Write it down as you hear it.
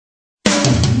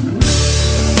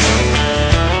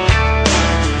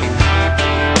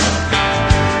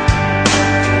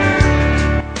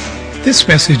This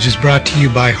message is brought to you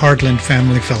by Heartland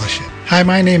Family Fellowship. Hi,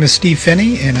 my name is Steve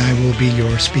Finney, and I will be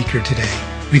your speaker today.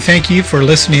 We thank you for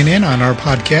listening in on our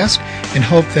podcast and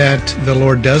hope that the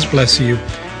Lord does bless you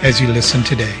as you listen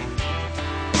today.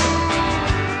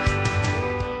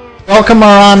 Welcome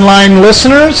our online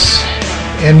listeners,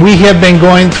 and we have been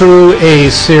going through a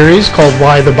series called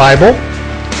Why the Bible.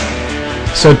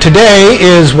 So today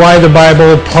is Why the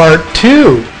Bible Part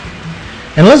 2.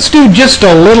 And let's do just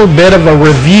a little bit of a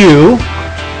review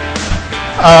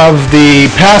of the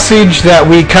passage that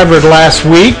we covered last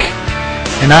week.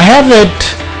 And I have it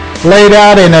laid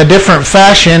out in a different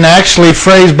fashion, actually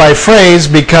phrase by phrase,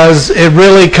 because it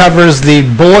really covers the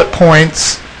bullet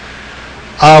points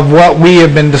of what we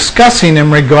have been discussing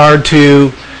in regard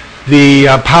to the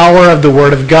power of the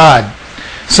Word of God.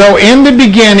 So in the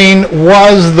beginning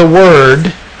was the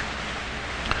Word,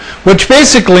 which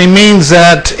basically means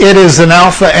that it is an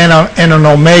alpha and an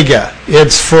omega.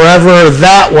 It's forever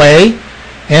that way,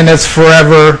 and it's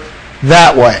forever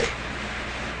that way.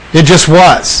 It just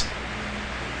was.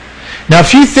 Now,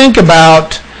 if you think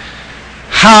about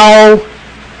how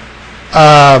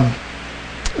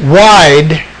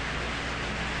wide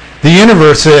the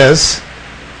universe is,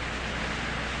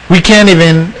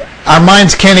 our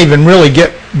minds can't even really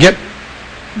get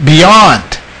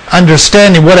beyond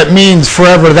understanding what it means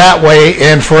forever that way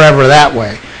and forever that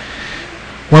way.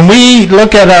 When we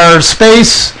look at our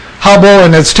Space Hubble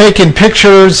and it's taking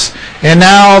pictures, and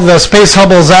now the Space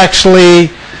Hubble is actually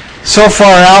so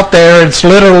far out there, it's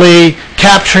literally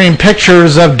capturing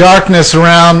pictures of darkness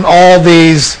around all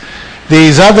these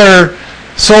other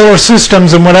solar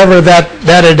systems and whatever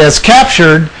that it has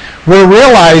captured. We're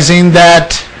realizing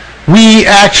that we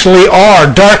actually are.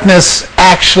 Darkness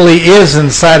actually is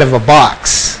inside of a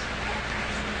box.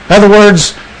 In other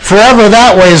words, forever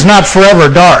that way is not forever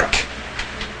dark.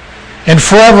 And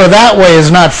forever that way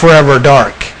is not forever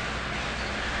dark.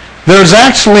 There's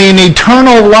actually an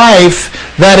eternal life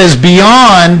that is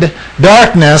beyond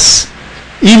darkness,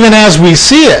 even as we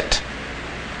see it.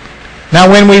 Now,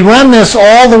 when we run this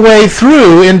all the way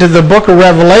through into the book of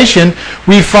Revelation,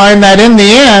 we find that in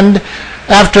the end,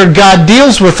 after God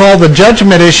deals with all the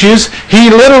judgment issues, he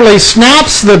literally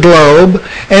snaps the globe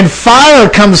and fire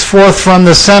comes forth from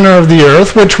the center of the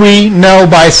earth, which we know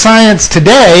by science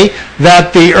today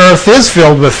that the earth is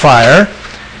filled with fire,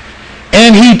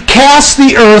 and he casts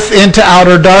the earth into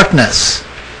outer darkness.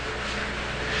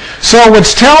 So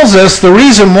which tells us the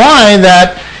reason why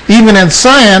that even in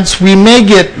science we may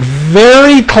get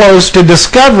very close to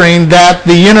discovering that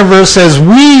the universe as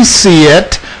we see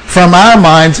it from our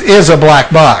minds is a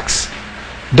black box.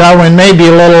 Darwin may be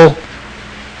a little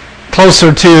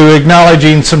closer to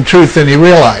acknowledging some truth than he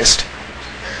realized.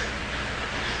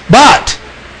 But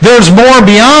there's more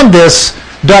beyond this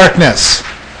darkness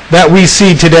that we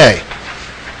see today.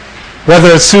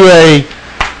 Whether it's through a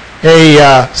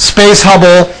Space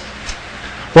Hubble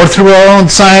or through our own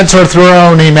science or through our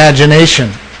own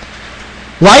imagination.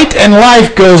 Light and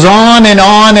life goes on and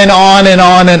on and on and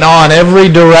on and on, every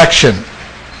direction.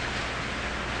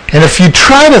 And if you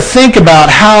try to think about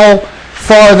how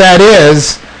far that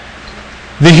is,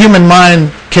 the human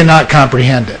mind cannot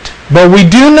comprehend it. But we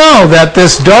do know that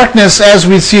this darkness as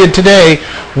we see it today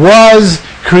was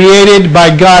created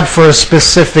by God for a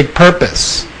specific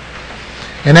purpose.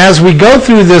 And as we go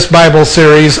through this Bible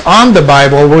series on the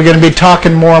Bible, we're going to be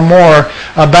talking more and more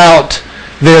about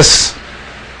this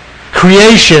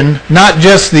creation, not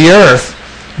just the earth,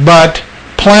 but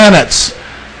planets,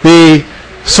 the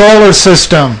solar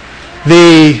system,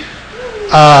 the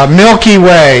Milky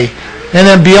Way, and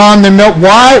then beyond the Milky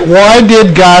Way. Why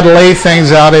did God lay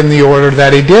things out in the order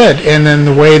that he did and in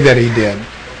the way that he did?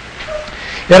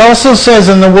 It also says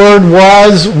in the Word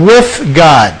was with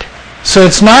God. So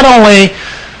it's not only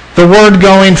the Word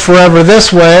going forever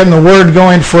this way and the Word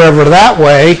going forever that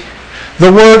way.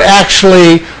 The Word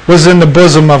actually was in the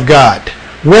bosom of God.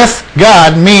 With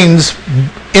God means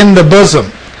in the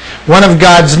bosom. One of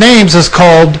God's names is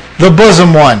called the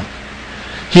Bosom One.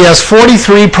 He has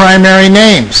 43 primary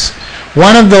names.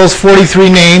 One of those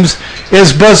 43 names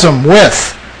is bosom,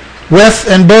 with. With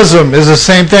and bosom is the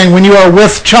same thing. When you are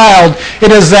with child,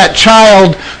 it is that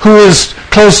child who is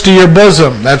close to your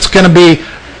bosom. That's going to be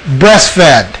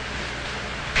breastfed.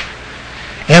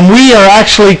 And we are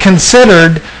actually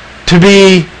considered to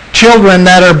be children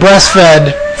that are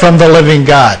breastfed from the living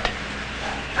God.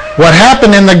 What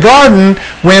happened in the garden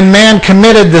when man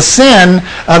committed the sin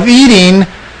of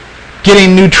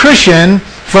getting nutrition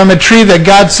from a tree that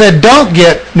God said don't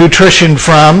get nutrition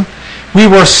from, we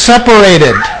were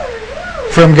separated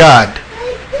from God.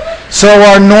 So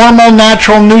our normal,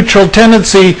 natural, neutral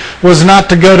tendency was not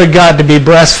to go to God to be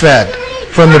breastfed.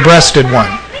 from the breasted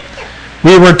one.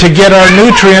 We were to get our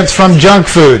nutrients from junk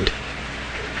food.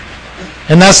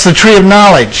 And that's the tree of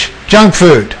knowledge. Junk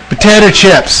food, potato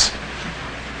chips,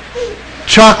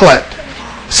 chocolate,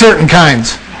 certain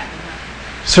kinds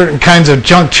of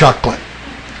junk chocolate.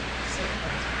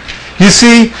 You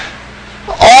see,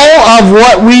 all of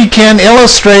what we can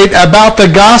illustrate about the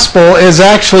gospel is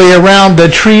actually around the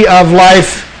tree of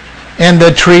life and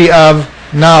the tree of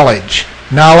knowledge.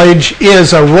 Knowledge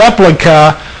is a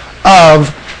replica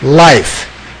of life,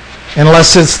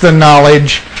 unless it's the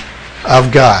knowledge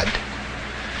of God.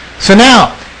 So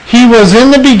now, he was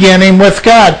in the beginning with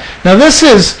God. Now this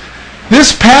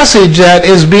passage that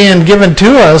is being given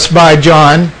to us by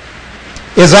John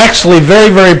is actually very,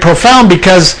 very profound,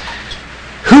 because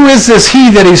who is this he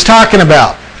that he's talking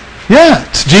about? Yeah,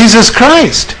 it's Jesus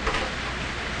Christ.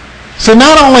 So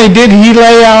not only did he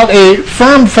lay out a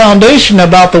firm foundation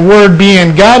about the Word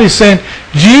being God, he's saying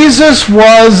Jesus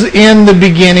was in the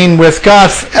beginning with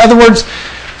God. In other words,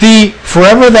 the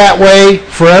forever that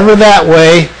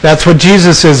way, that's what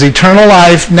Jesus is. Eternal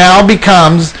life now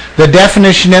becomes, the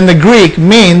definition in the Greek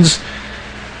means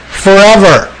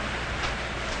forever.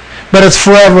 But it's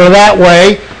forever that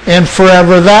way and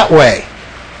forever that way.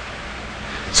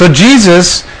 So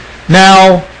Jesus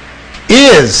now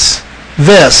is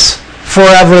this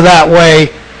forever that way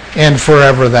and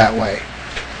forever that way.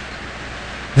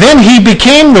 Then he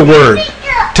became the Word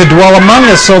to dwell among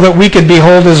us so that we could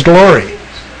behold his glory,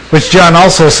 which John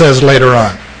also says later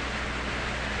on.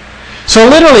 So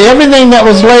literally everything that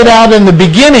was laid out in the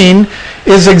beginning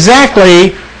is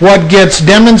exactly what gets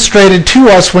demonstrated to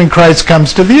us when Christ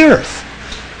comes to the earth.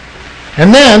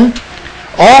 And then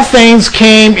all things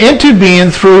came into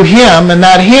being through him, and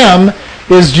that him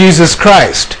is Jesus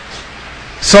Christ.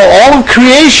 So all of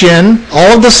creation,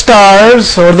 all of the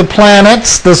stars or the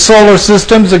planets, the solar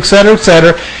systems,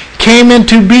 etc., came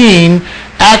into being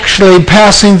actually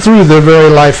passing through the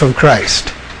very life of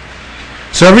Christ.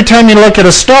 So every time you look at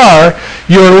a star,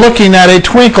 you're looking at a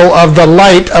twinkle of the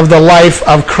light of the life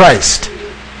of Christ.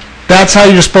 That's how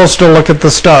you're supposed to look at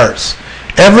the stars.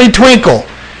 Every twinkle,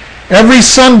 every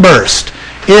sunburst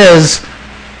is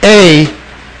a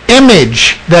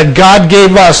image that God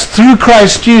gave us through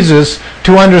Christ Jesus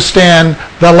to understand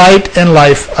the light and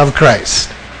life of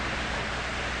Christ.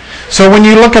 So when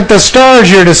you look at the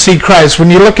stars, you're to see Christ. When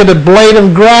you look at a blade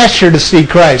of grass, you're to see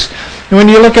Christ. And when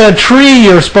you look at a tree,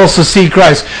 you're supposed to see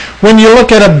Christ. When you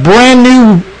look at a brand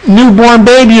new newborn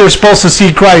baby, you're supposed to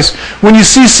see Christ. When you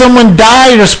see someone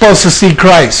die, you're supposed to see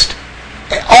Christ.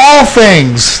 All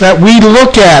things that we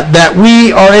look at, that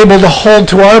we are able to hold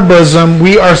to our bosom,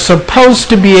 we are supposed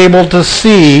to be able to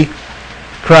see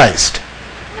Christ.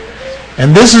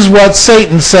 And this is what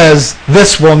Satan says,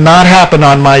 this will not happen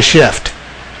on my shift.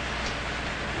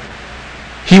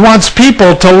 He wants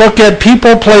people to look at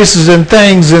people, places, and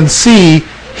things and see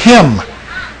him.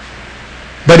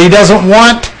 But he doesn't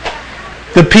want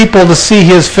the people to see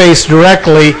his face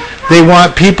directly. They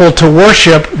want people to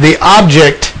worship the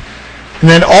object, and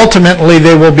then ultimately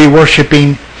they will be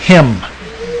worshiping him.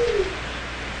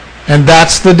 And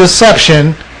that's the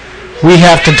deception we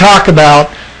have to talk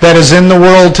about that is in the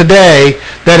world today,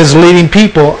 that is leading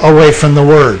people away from the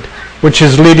Word, which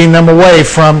is leading them away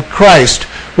from Christ,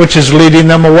 which is leading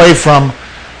them away from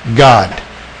God,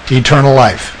 eternal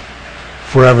life.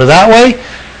 Forever that way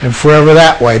and forever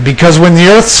that way. Because when the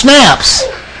earth snaps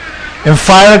and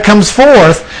fire comes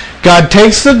forth, God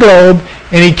takes the globe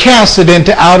and he casts it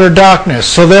into outer darkness.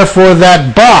 So therefore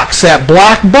that box, that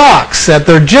black box that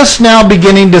they're just now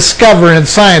beginning to discover in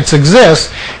science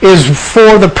exists, is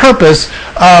for the purpose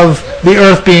of the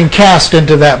earth being cast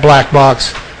into that black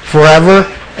box forever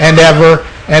and ever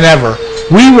and ever.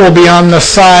 We will be on the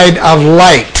side of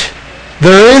light.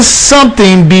 There is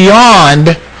something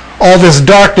beyond all this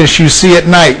darkness you see at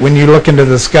night when you look into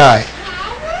the sky.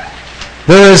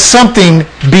 There is something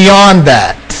beyond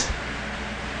that.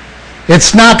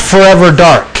 It's not forever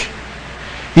dark.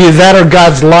 Either that or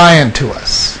God's lying to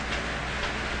us.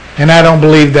 And I don't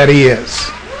believe that he is.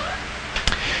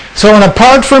 So, and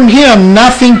apart from him,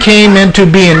 nothing came into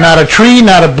being. Not a tree,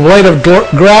 not a blade of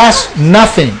grass,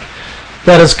 nothing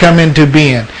that has come into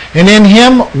being. And in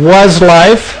him was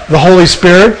life, the Holy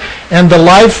Spirit, and the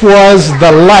life was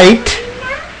the light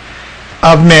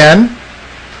of men.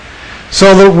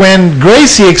 So that when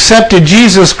Gracie accepted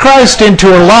Jesus Christ into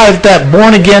her life, that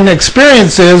born-again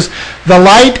experience is, the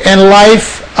light and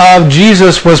life of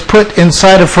Jesus was put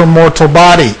inside of her mortal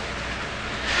body.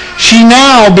 She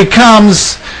now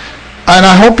becomes, and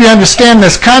I hope you understand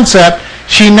this concept,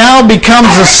 she now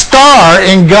becomes a star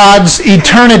in God's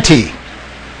eternity.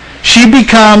 She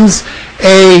becomes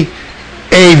a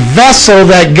a vessel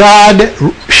that God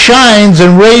shines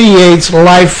and radiates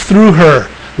life through her.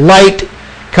 Light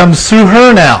comes through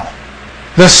her now.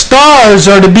 The stars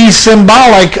are to be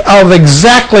symbolic of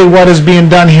exactly what is being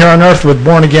done here on earth with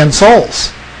born-again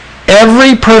souls.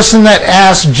 Every person that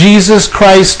asks Jesus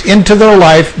Christ into their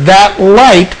life, that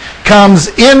light comes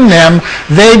in them.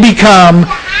 They become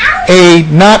a,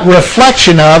 not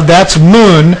reflection of, that's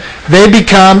moon, they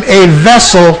become a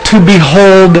vessel to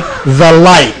behold the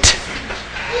light.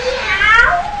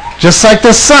 Just like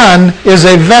the sun is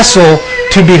a vessel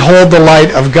to behold the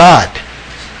light of God.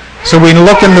 So when we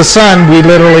look in the sun, we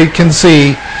literally can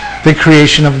see the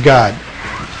creation of God.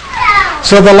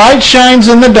 So the light shines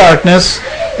in the darkness,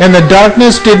 and the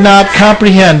darkness did not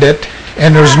comprehend it,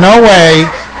 and there's no way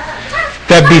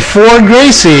that before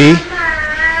Gracie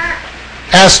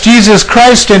asked Jesus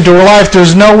Christ into her life,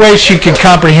 there's no way she could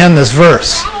comprehend this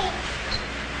verse.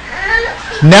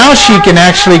 Now she can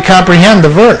actually comprehend the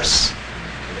verse,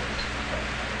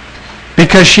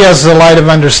 because she has the light of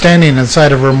understanding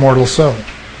inside of her mortal soul.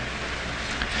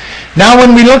 Now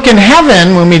when we look in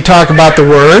heaven, when we talk about the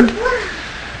Word,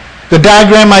 the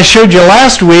diagram I showed you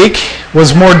last week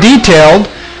was more detailed,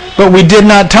 but we did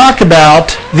not talk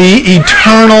about the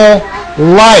eternal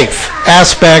life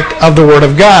aspect of the Word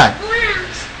of God.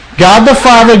 God the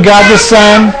Father, God the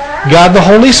Son, God the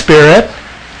Holy Spirit,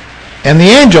 and the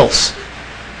angels.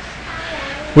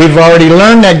 We've already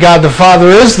learned that God the Father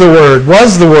is the Word,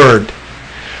 was the Word.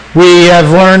 We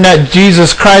have learned that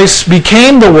Jesus Christ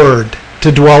became the Word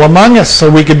to dwell among us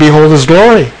so we could behold His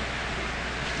glory.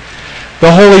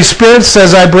 The Holy Spirit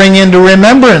says, I bring into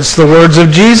remembrance the words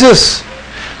of Jesus.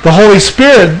 The Holy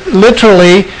Spirit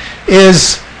literally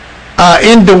is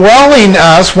indwelling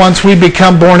us once we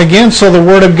become born again, so the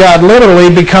Word of God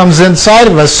literally becomes inside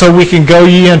of us so we can go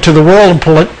ye into the world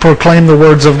and proclaim the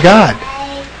words of God.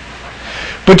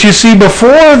 But you see,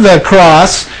 before the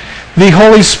cross, the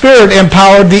Holy Spirit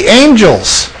empowered the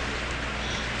angels.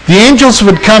 The angels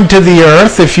would come to the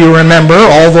earth, if you remember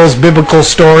all those biblical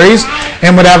stories,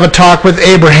 and would have a talk with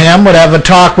Abraham, would have a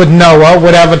talk with Noah,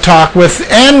 would have a talk with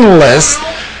endless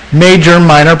major and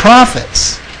minor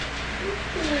prophets.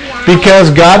 Because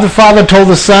God the Father told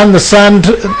the Son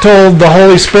told the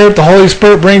Holy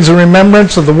Spirit brings a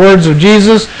remembrance of the words of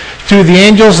Jesus through the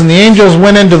angels, and the angels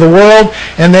went into the world,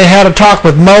 and they had a talk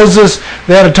with Moses,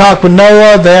 they had a talk with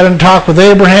Noah, they had a talk with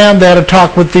Abraham, they had a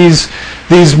talk with these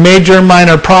major and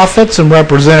minor prophets and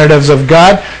representatives of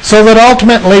God, so that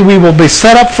ultimately we will be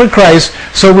set up for Christ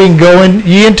so we can go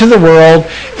ye into the world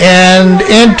and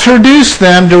introduce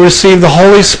them to receive the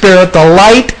Holy Spirit, the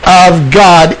light of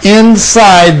God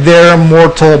inside their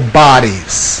mortal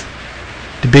bodies,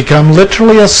 to become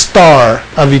literally a star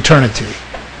of eternity.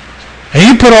 And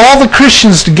you put all the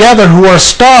Christians together who are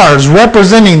stars,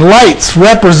 representing lights,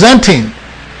 representing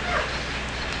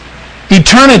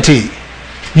eternity,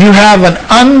 you have an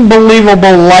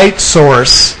unbelievable light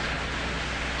source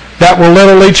that will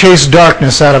literally chase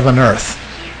darkness out of an earth.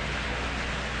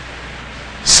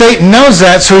 Satan knows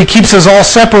that, so he keeps us all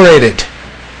separated.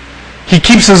 He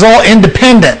keeps us all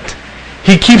independent.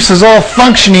 He keeps us all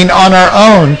functioning on our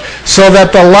own, so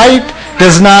that the light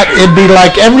does not, it'd be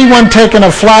like everyone taking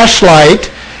a flashlight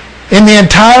in the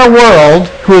entire world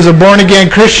who is a born-again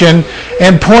Christian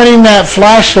and pointing that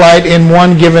flashlight in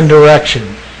one given direction.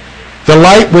 The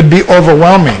light would be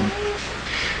overwhelming.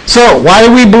 So, why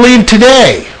do we believe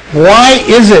today? Why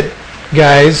is it,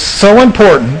 guys, so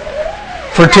important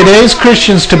for today's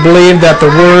Christians to believe that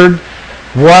the Word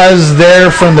was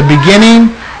there from the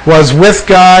beginning, was with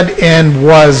God, and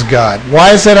was God?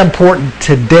 Why is that important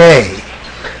today?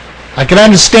 I can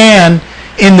understand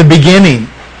in the beginning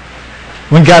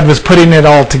when God was putting it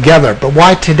all together, but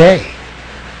why today?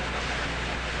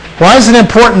 Why is it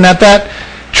important that that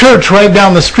church right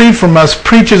down the street from us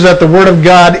preaches that the Word of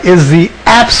God is the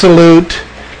absolute,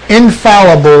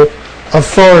 infallible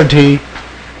authority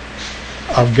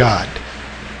of God?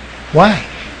 Why?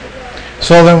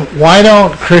 So then why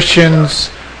don't Christians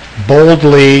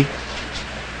boldly,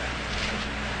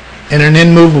 in an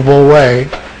immovable way,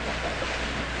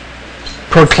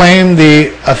 proclaim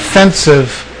the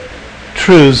offensive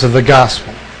truths of the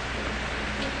gospel?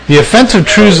 The offensive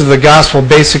truths of the gospel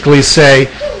basically say,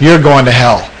 you're going to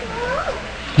hell.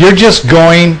 You're just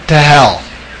going to hell.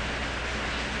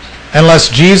 Unless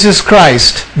Jesus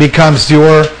Christ becomes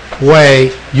your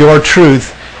way, your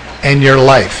truth, and your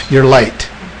life, your light.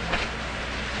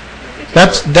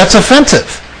 That's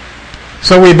offensive.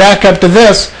 So we back up to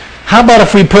this. How about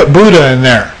if we put Buddha in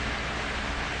there?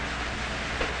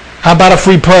 How about if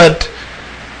we put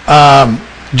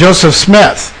Joseph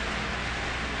Smith?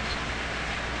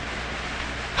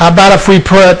 How about if we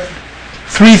put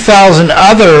 3,000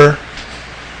 other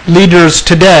leaders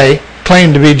today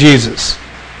claim to be Jesus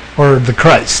or the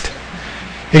Christ.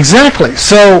 Exactly.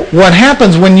 So what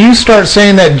happens when you start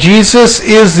saying that Jesus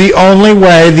is the only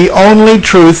way, the only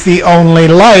truth, the only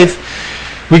life,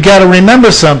 we got to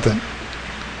remember something.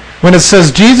 When it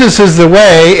says Jesus is the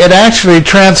way, it actually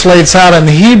translates out in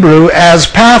the Hebrew as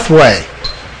pathway.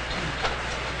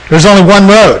 There's only one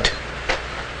road.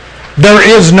 There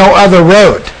is no other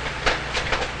road.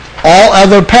 All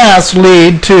other paths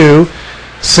lead to,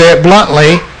 say it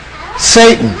bluntly,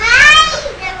 Satan.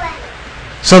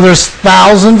 So there's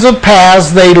thousands of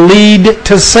paths, they lead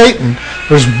to Satan.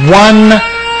 There's one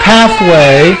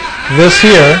pathway, this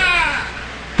here,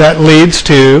 that leads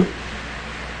to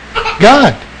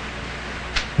God.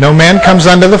 No man comes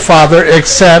unto the Father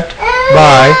except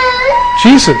by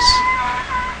Jesus.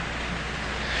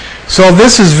 So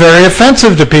this is very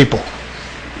offensive to people.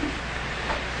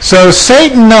 So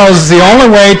Satan knows the only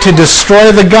way to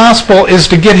destroy the gospel is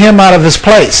to get him out of his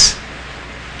place.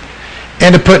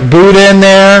 And to put Buddha in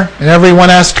there, and everyone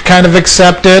has to kind of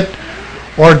accept it.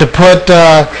 Or to put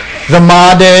the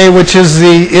Mahdi, which is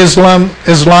the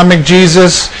Islamic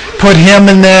Jesus, put him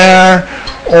in there.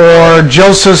 Or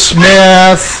Joseph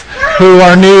Smith, who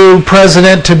our new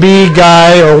president-to-be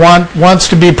guy, or wants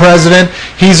to be president.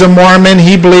 He's a Mormon.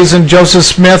 He believes in Joseph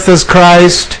Smith as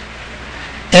Christ.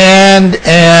 And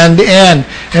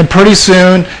pretty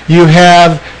soon you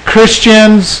have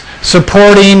Christians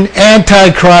supporting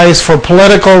Antichrist for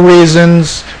political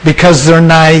reasons because they're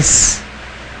nice,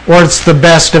 or it's the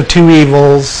best of two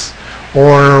evils,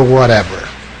 or whatever.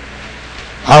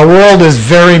 Our world is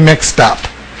very mixed up.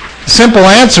 The simple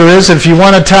answer is, if you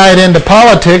want to tie it into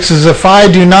politics, is if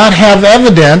I do not have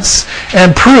evidence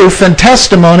and proof and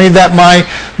testimony that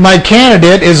my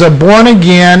candidate is a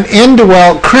born-again,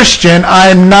 indwelt Christian,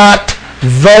 I'm not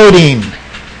voting.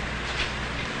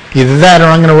 Either that or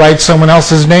I'm going to write someone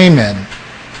else's name in,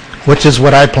 which is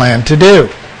what I plan to do.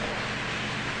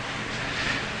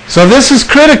 So this is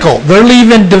critical. They're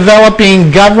even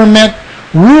developing government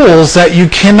rules that you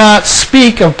cannot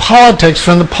speak of politics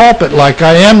from the pulpit like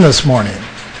I am this morning.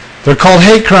 They're called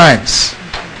hate crimes.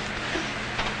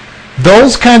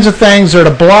 Those kinds of things are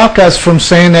to block us from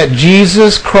saying that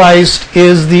Jesus Christ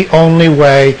is the only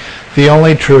way, the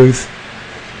only truth,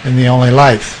 and the only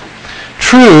life.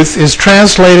 Truth is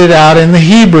translated out in the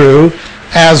Hebrew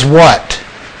as what?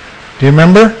 Do you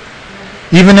remember?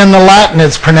 Even in the Latin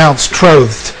it's pronounced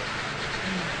trothed.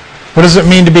 What does it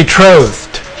mean to be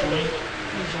trothed?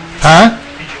 Huh?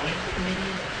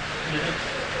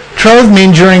 Betrothed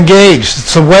means you're engaged.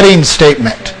 It's a wedding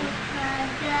statement.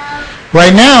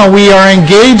 Right now we are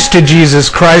engaged to Jesus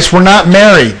Christ. We're not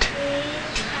married.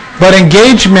 But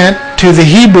engagement to the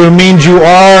Hebrew means you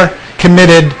are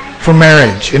committed for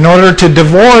marriage. In order to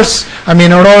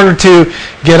in order to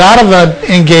get out of an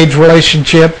engaged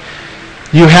relationship,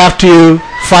 you have to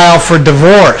file for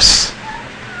divorce.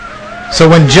 So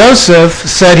when Joseph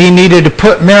said he needed to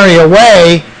put Mary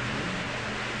away,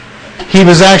 he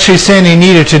was actually saying he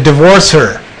needed to divorce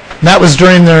her. And that was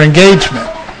during their engagement.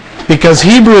 Because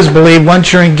Hebrews believe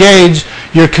once you're engaged,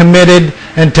 you're committed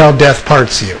until death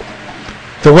parts you.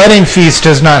 The wedding feast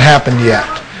has not happened yet.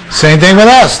 Same thing with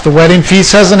us. The wedding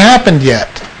feast hasn't happened yet.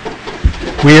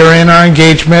 We are in our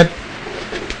engagement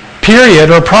period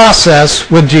or process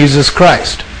with Jesus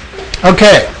Christ.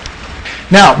 Okay.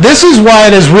 Now, this is why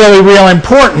it is really, really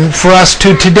important for us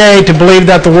today to believe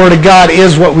that the Word of God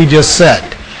is what we just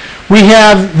said. We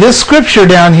have this scripture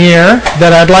down here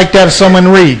that I'd like to have someone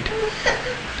read.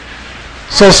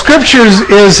 So scriptures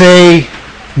is a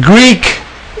Greek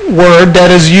word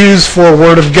that is used for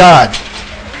Word of God.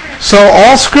 So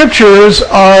all scriptures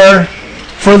are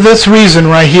for this reason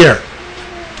right here.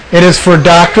 It is for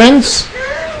doctrines.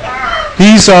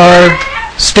 These are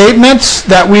statements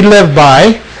that we live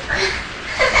by.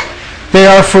 They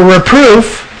are for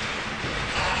reproof.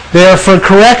 They are for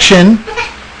correction.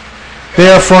 They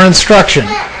are for instruction.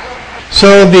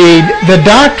 So the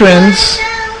doctrines,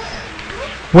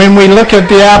 when we look at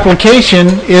the application,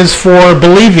 is for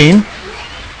believing.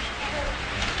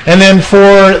 And then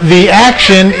for the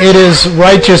action, it is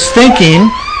righteous thinking.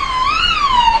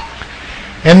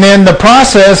 And then the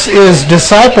process is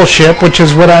discipleship, which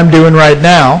is what I'm doing right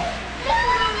now.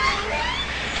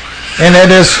 And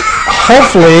it is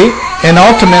hopefully and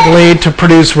ultimately to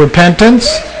produce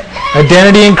repentance,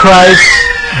 identity in Christ,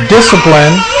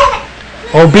 discipline,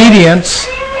 obedience,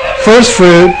 first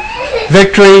fruit,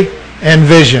 victory, and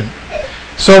vision.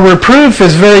 So reproof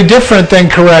is very different than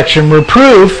correction.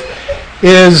 Reproof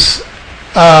is,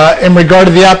 in regard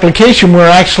to the application, we're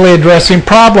actually addressing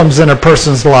problems in a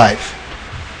person's life,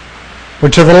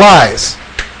 which are the lies.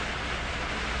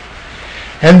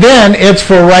 And then it's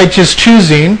for righteous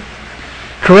choosing.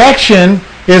 Correction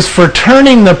is for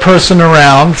turning the person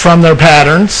around from their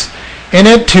patterns, and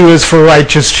it too is for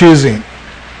righteous choosing.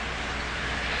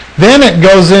 Then it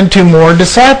goes into more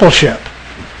discipleship.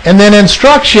 And then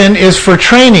instruction is for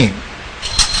training.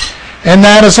 And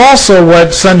that is also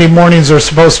what Sunday mornings are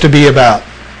supposed to be about.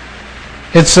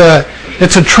 It's a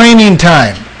training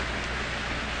time.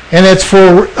 And it's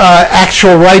for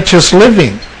actual righteous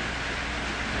living,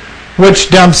 which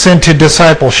dumps into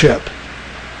discipleship.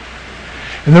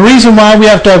 And the reason why we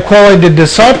have to have quality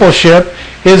discipleship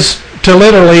is to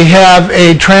literally have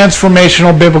a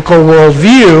transformational biblical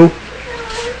worldview.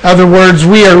 In other words,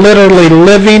 we are literally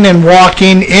living and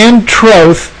walking in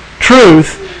truth,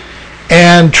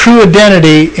 and true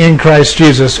identity in Christ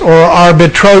Jesus, or our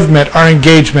betrothment, our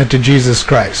engagement to Jesus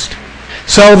Christ.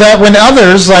 So that when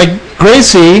others, like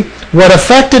Gracie, what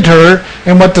affected her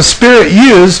and what the Spirit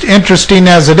used, interesting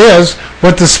as it is,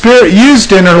 what the Spirit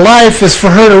used in her life is for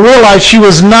her to realize she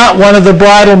was not one of the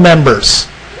bridal members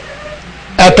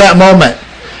at that moment.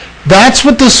 That's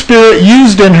what the Spirit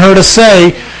used in her to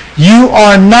say, you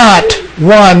are not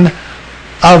one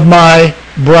of my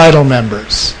bridal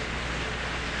members.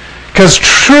 Because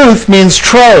truth means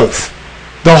troth.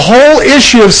 The whole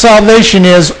issue of salvation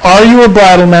is, are you a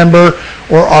bridal member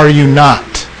or are you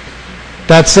not?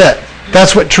 That's it.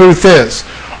 That's what truth is.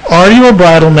 Are you a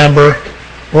bridal member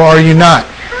or are you not?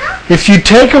 If you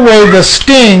take away the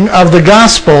sting of the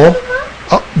gospel,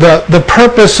 the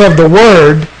purpose of the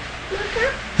word,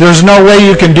 there's no way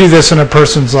you can do this in a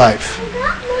person's life.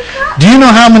 Do you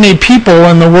know how many people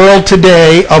in the world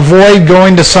today avoid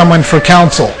going to someone for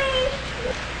counsel?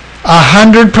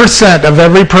 100% of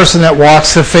every person that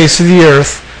walks the face of the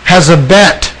earth has a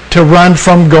bet to run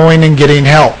from going and getting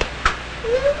help.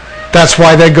 That's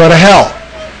why they go to hell.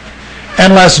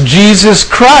 Unless Jesus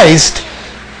Christ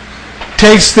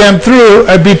takes them through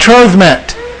a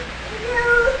betrothment.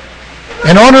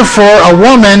 In order for a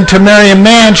woman to marry a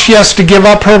man, she has to give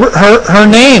up her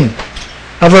name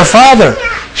of her father.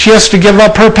 She has to give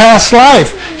up her past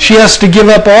life. She has to give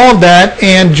up all of that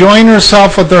and join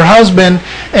herself with her husband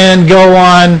and go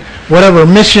on whatever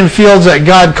mission fields that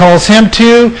God calls him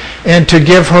to, and to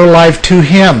give her life to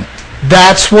him.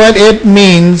 That's what it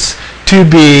means to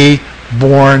be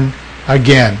born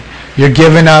again. You're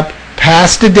giving up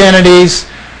past identities,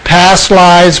 past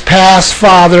lives, past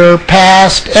father,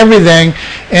 past everything,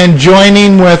 and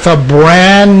joining with a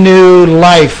brand new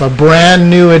life, a brand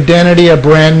new identity, a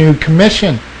brand new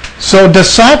commission. So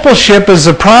discipleship is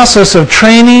the process of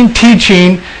training,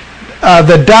 teaching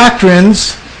the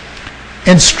doctrines,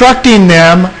 instructing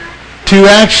them to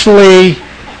actually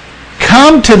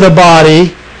come to the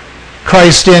body,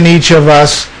 Christ in each of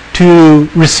us, to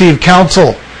receive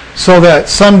counsel, so that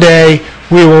someday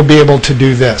we will be able to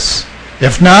do this.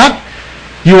 If not,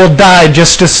 you will die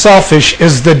just as selfish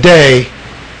as the day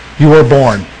you were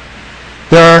born.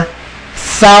 There are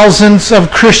thousands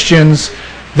of Christians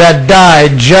that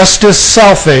died just as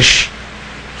selfish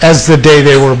as the day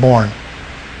they were born.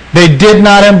 They did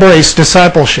not embrace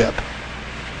discipleship.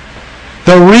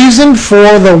 The reason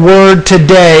for the word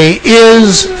today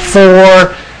is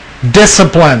for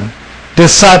discipline,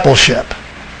 discipleship.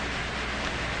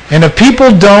 And if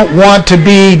people don't want to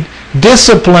be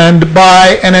disciplined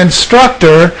by an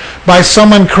instructor, by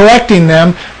someone correcting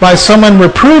them, by someone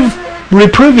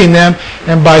reproving them,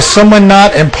 and by someone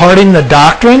not imparting the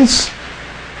doctrines,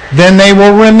 then they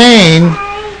will remain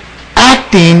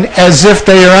acting as if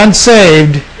they are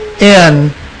unsaved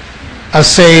in a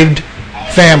saved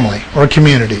family or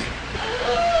community.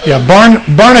 Yeah,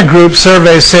 Barna Group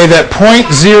surveys say that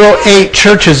 0.08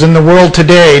 churches in the world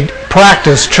today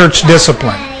practice church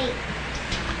discipline.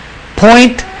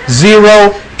 0.08.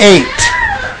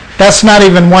 That's not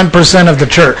even 1% of the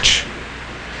church.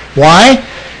 Why?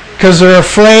 Because they're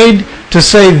afraid to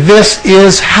say this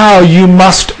is how you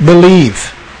must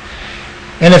believe.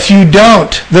 And if you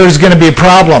don't, there's going to be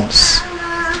problems.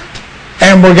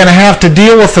 And we're going to have to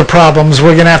deal with the problems.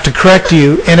 We're going to have to correct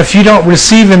you. And if you don't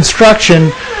receive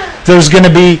instruction, there's going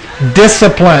to be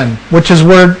discipline, which is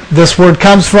where this word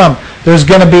comes from. There's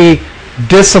going to be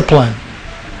discipline.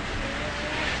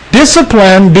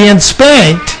 Discipline, being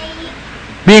spanked,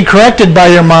 being corrected by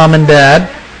your mom and dad,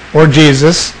 or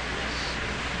Jesus,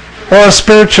 or a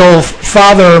spiritual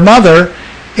father or mother,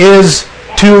 is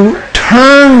to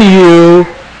turn you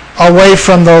away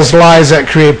from those lies that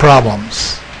create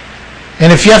problems.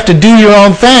 And if you have to do your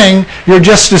own thing, you're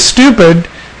just as stupid,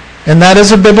 and that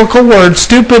is a biblical word.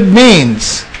 Stupid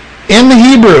means, in the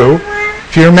Hebrew,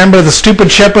 if you remember the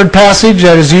stupid shepherd passage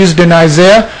that is used in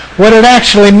Isaiah, what it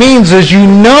actually means is you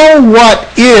know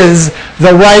what is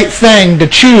the right thing to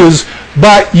choose,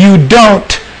 but you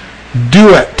don't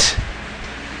do it.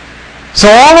 So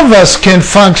all of us can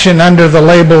function under the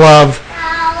label of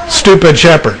stupid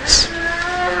shepherds.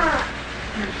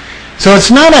 So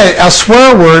it's not a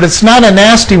swear word, it's not a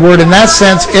nasty word in that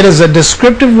sense. It is a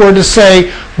descriptive word to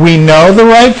say we know the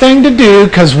right thing to do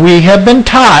because we have been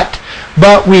taught,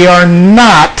 but we are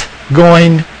not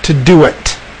going to do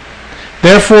it.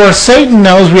 Therefore, Satan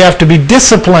knows we have to be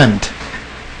disciplined.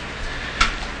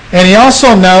 And he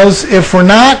also knows if we're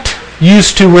not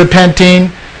used to repenting,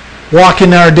 walking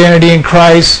in our identity in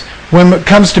Christ, when it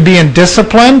comes to being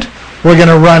disciplined, we're going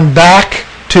to run back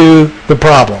to the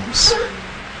problems.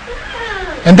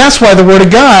 And that's why the Word of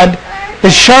God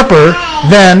is sharper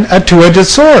than a two-edged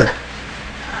sword,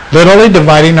 literally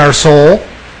dividing our soul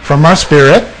from our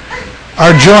spirit,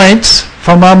 our joints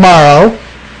from our marrow,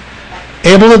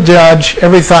 able to judge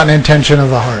every thought and intention of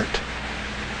the heart.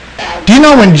 Do you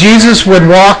know when Jesus would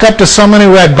walk up to someone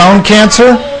who had bone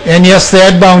cancer, and yes, they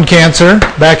had bone cancer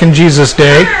back in Jesus'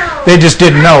 day, they just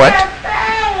didn't know it,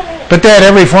 but they had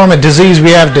every form of disease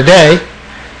we have today,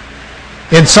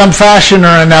 in some fashion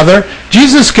or another,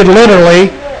 Jesus could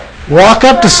literally walk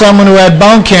up to someone who had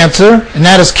bone cancer, and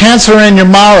that is cancer in your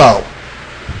marrow.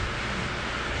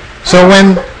 So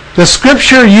when the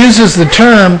Scripture uses the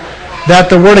term that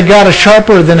the Word of God is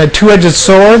sharper than a two-edged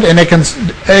sword, and it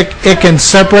can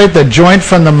separate the joint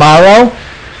from the marrow,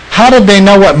 how did they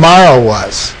know what marrow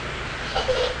was?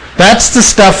 That's the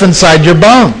stuff inside your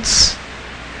bones.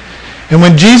 And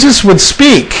when Jesus would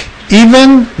speak,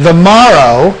 even the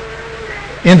marrow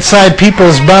inside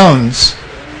people's bones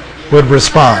would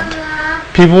respond.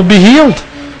 People would be healed.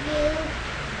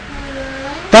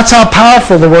 That's how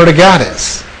powerful the Word of God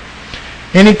is.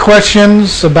 Any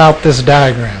questions about this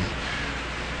diagram?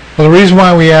 Well, the reason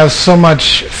why we have so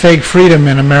much fake freedom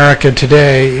in America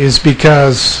today is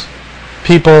because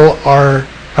people are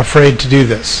afraid to do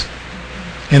this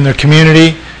in their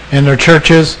community, in their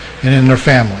churches, and in their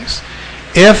families.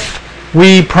 If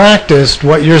we practiced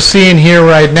what you're seeing here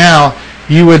right now,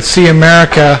 you would see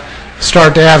America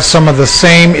start to have some of the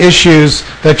same issues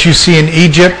that you see in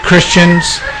Egypt,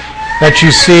 Christians, that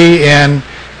you see in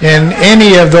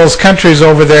any of those countries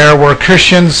over there where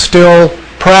Christians still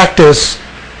practice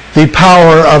the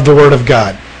power of the Word of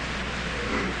God.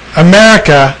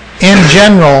 America, in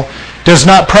general, does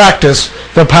not practice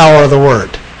the power of the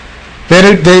Word.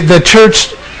 The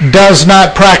church does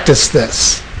not practice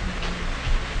this.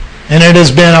 And it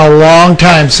has been a long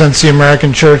time since the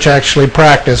American church actually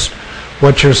practiced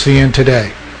what you're seeing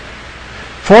today.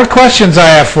 4 questions I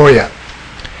have for you.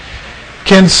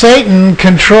 Can Satan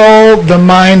control the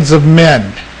minds of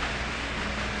men?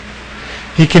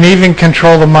 He can even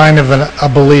control the mind of a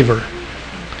believer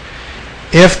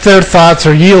if their thoughts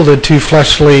are yielded to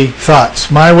fleshly thoughts.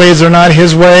 My ways are not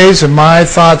his ways, and my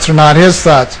thoughts are not his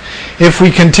thoughts. If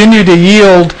we continue to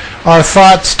yield our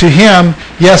thoughts to him,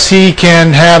 yes, he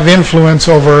can have influence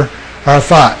over our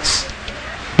thoughts.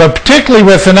 But particularly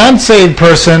with an unsaved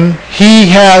person, he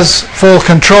has full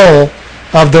control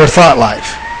of their thought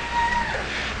life.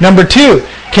 Number 2,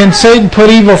 can Satan put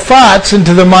evil thoughts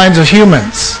into the minds of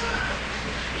humans?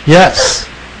 Yes.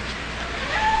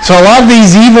 So a lot of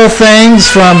these evil things,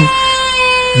 from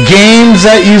games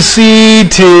that you see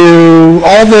to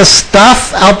all this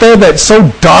stuff out there that's so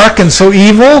dark and so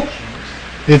evil,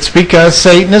 it's because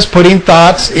Satan is putting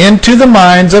thoughts into the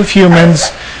minds of humans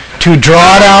to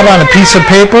draw it out on a piece of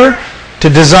paper, to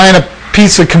design a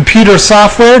piece of computer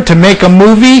software, to make a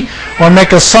movie, or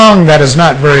make a song that is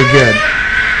not very good.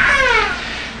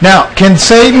 Now, can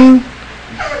Satan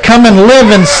come and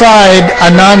live inside a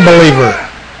non-believer?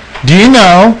 Do you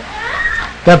know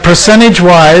that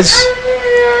percentage-wise,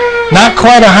 not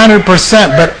quite 100%,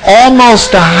 but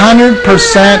almost 100%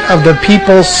 of the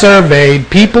people surveyed,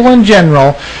 people in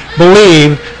general,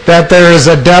 believe that there is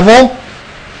a devil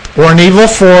or an evil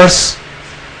force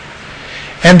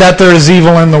and that there is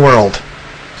evil in the world.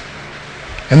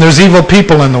 And there's evil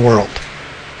people in the world.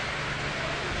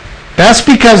 That's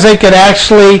because they could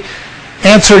actually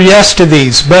answer yes to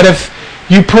these. But if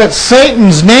you put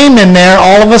Satan's name in there,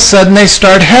 all of a sudden they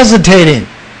start hesitating.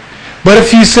 But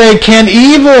if you say, can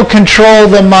evil control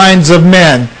the minds of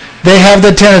men? They have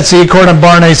the tendency, according to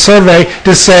Barna's survey,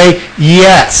 to say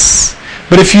yes.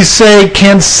 But if you say,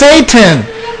 can Satan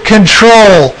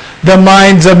control the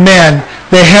minds of men?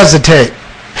 They hesitate.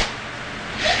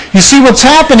 You see, what's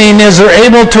happening is they're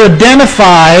able to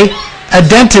identify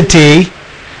identity,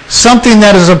 something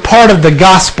that is a part of the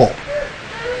gospel.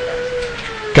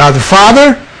 God the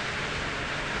Father,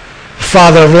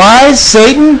 father of lies,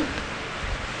 Satan,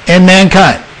 and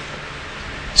mankind.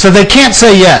 So they can't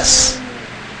say yes.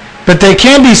 But they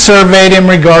can be surveyed in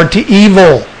regard to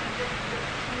evil.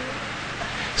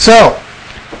 So,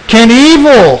 can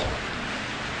evil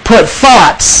put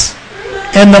thoughts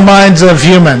in the minds of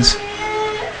humans?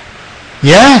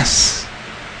 Yes.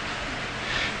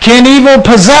 Can evil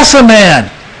possess a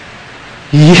man?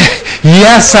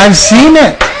 Yes, I've seen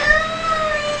it.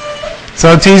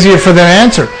 So it's easier for them to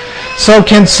answer. So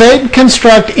can Satan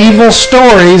construct evil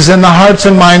stories in the hearts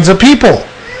and minds of people?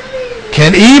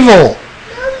 Can evil?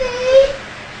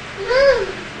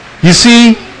 You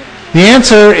see, the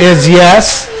answer is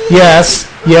yes, yes,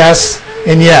 yes,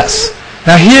 and yes.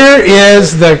 Now here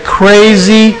is the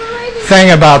crazy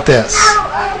thing about this.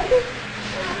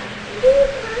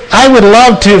 I would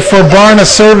love for Barna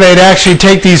Survey to actually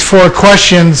take these 4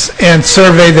 questions and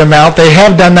survey them out. They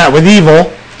have done that with evil.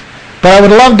 But I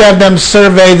would love to have them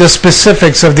survey the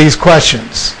specifics of these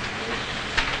questions.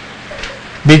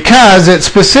 Because it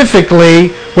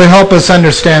specifically would help us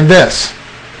understand this.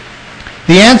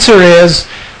 The answer is,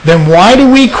 then why do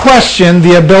we question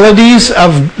the abilities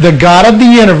of the God of the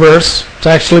universe? It's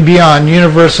actually beyond.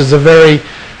 Universe is a very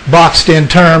boxed in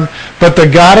term. But the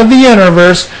God of the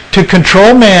universe to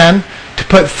control man, to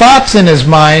put thoughts in his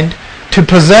mind, to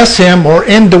possess him or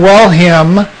indwell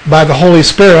him by the Holy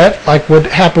Spirit, like would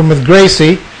happen with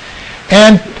Gracie,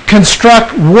 and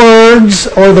construct words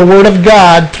or the Word of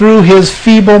God through his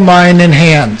feeble mind and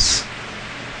hands.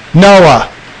 Noah,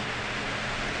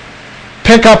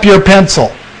 pick up your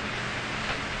pencil.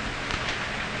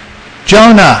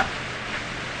 Jonah,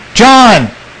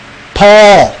 John,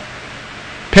 Paul,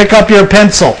 pick up your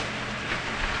pencil.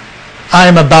 I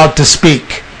am about to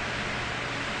speak.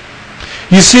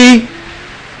 You see,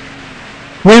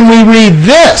 when we read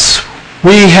this,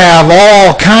 we have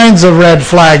all kinds of red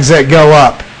flags that go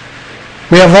up.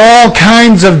 We have all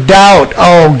kinds of doubt.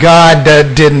 Oh, God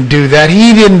didn't do that.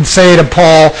 He didn't say to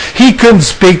Paul. He couldn't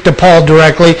speak to Paul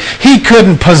directly. He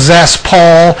couldn't possess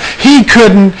Paul. He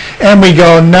couldn't. And we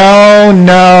go, no,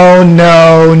 no,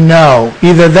 no, no.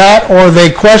 Either that or they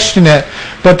question it.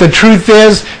 But the truth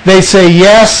is, they say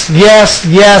yes, yes,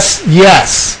 yes,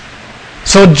 yes.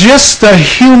 So just the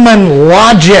human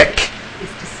logic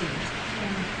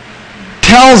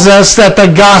tells us that the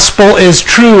gospel is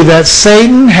true, that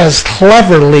Satan has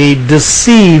cleverly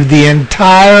deceived the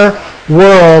entire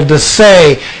world to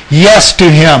say yes to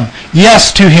him,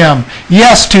 yes to him,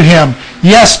 yes to him,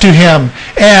 yes to him,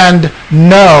 and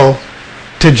no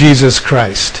to Jesus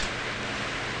Christ.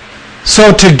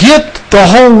 So to get the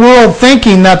whole world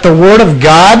thinking that the Word of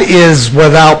God is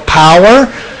without power,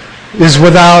 is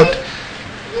without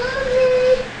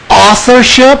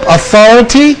authorship,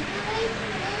 authority,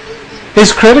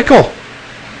 is critical.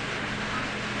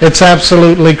 It's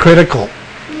absolutely critical.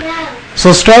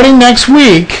 So starting next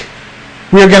week,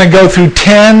 we're going to go through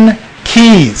 10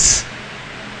 keys.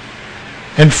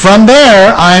 And from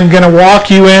there, I'm going to walk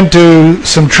you into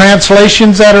some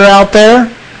translations that are out there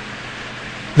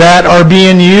that are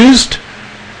being used.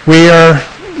 A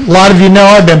lot of you know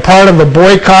I've been part of a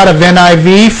boycott of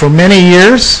NIV for many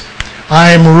years.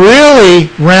 I'm really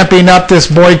ramping up this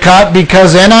boycott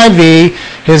because NIV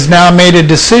has now made a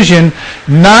decision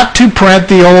not to print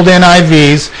the old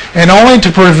NIVs and only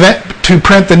to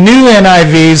print the new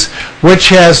NIVs, which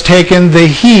has taken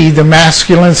the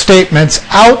masculine statements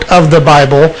out of the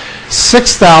Bible,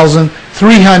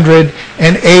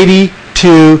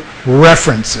 6,382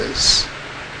 references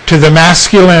to the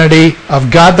masculinity of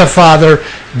God the Father,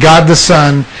 God the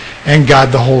Son, and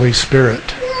God the Holy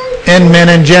Spirit, and men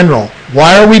in general.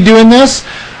 Why are we doing this?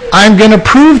 I'm going to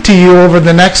prove to you over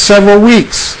the next several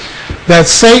weeks that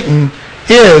Satan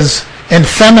is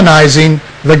infeminizing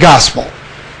the gospel.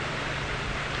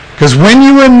 Because when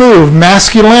you remove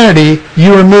masculinity,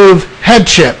 you remove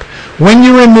headship. When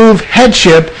you remove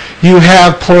headship, you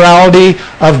have plurality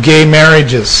of gay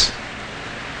marriages.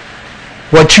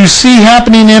 What you see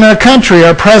happening in our country,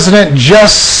 our president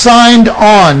just signed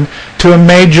on to a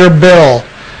major bill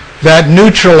that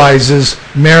neutralizes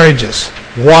marriages.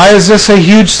 Why is this a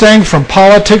huge thing from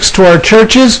politics to our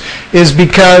churches? Is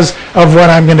because of what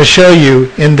I'm going to show you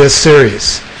in this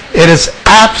series. It is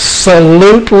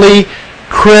absolutely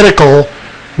critical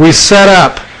we set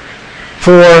up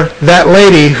for that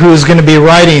lady who's going to be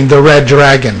riding the red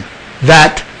dragon.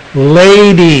 That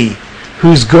lady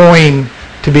who's going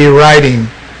to be riding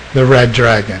the red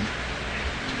dragon.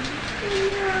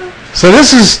 So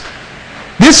this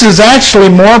is actually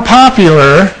more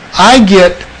popular. I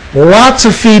get lots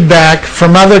of feedback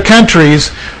from other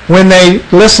countries when they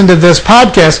listen to this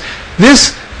podcast.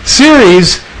 This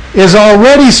series is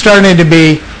already starting to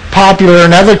be popular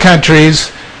in other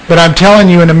countries, But I'm telling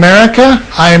you, in America,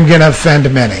 I am going to offend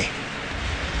many.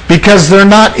 Because they're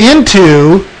not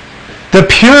into the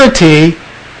purity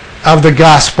of the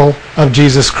gospel of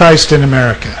Jesus Christ in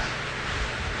America.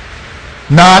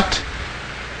 Not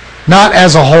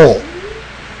as a whole.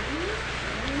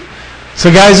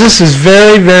 So guys, this is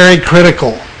very, very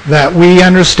critical that we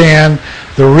understand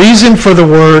the reason for the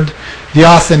word, the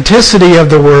authenticity of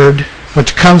the word,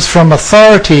 which comes from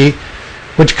authority,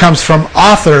 which comes from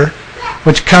author,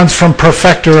 which comes from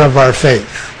perfecter of our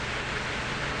faith.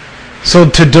 So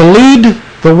to delude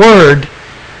the word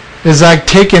is like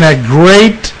taking a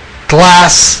great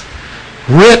glass,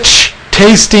 rich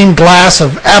tasting glass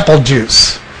of apple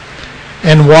juice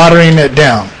and watering it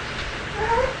down.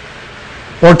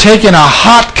 Or taking a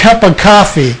hot cup of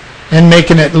coffee and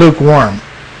making it lukewarm.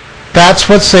 That's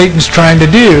what Satan's trying to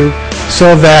do,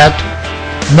 so that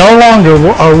no longer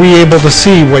are we able to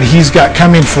see what he's got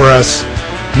coming for us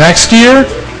next year,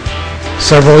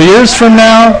 several years from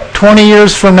now, 20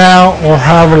 years from now, or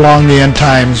however long the end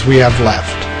times we have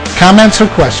left. Comments or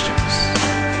questions?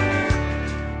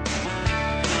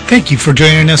 Thank you for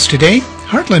joining us today.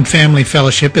 Heartland Family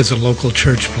Fellowship is a local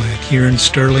church plant here in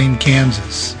Sterling,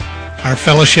 Kansas. Our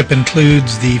fellowship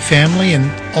includes the family and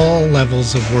all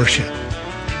levels of worship.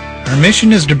 Our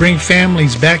mission is to bring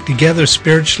families back together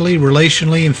spiritually,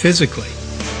 relationally, and physically.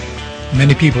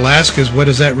 Many people ask us, what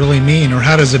does that really mean, or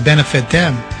how does it benefit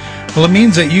them? Well, it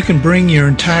means that you can bring your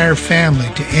entire family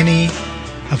to any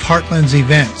of Heartland's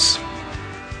events,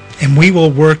 and we will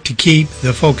work to keep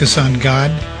the focus on God,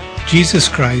 Jesus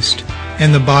Christ,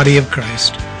 and the body of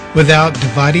Christ without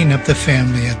dividing up the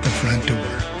family at the front door.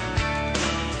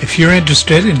 If you're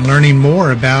interested in learning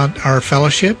more about our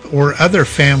fellowship or other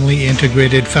family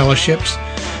integrated fellowships,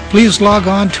 please log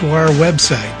on to our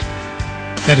website.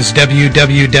 That is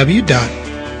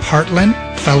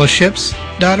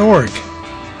www.heartlandfellowships.org.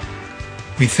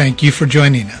 We thank you for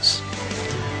joining us.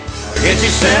 Get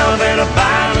yourself in a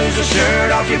bind, lose a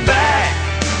shirt off your back.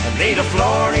 Need a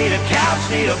floor, need a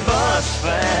couch, need a bus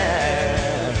fare.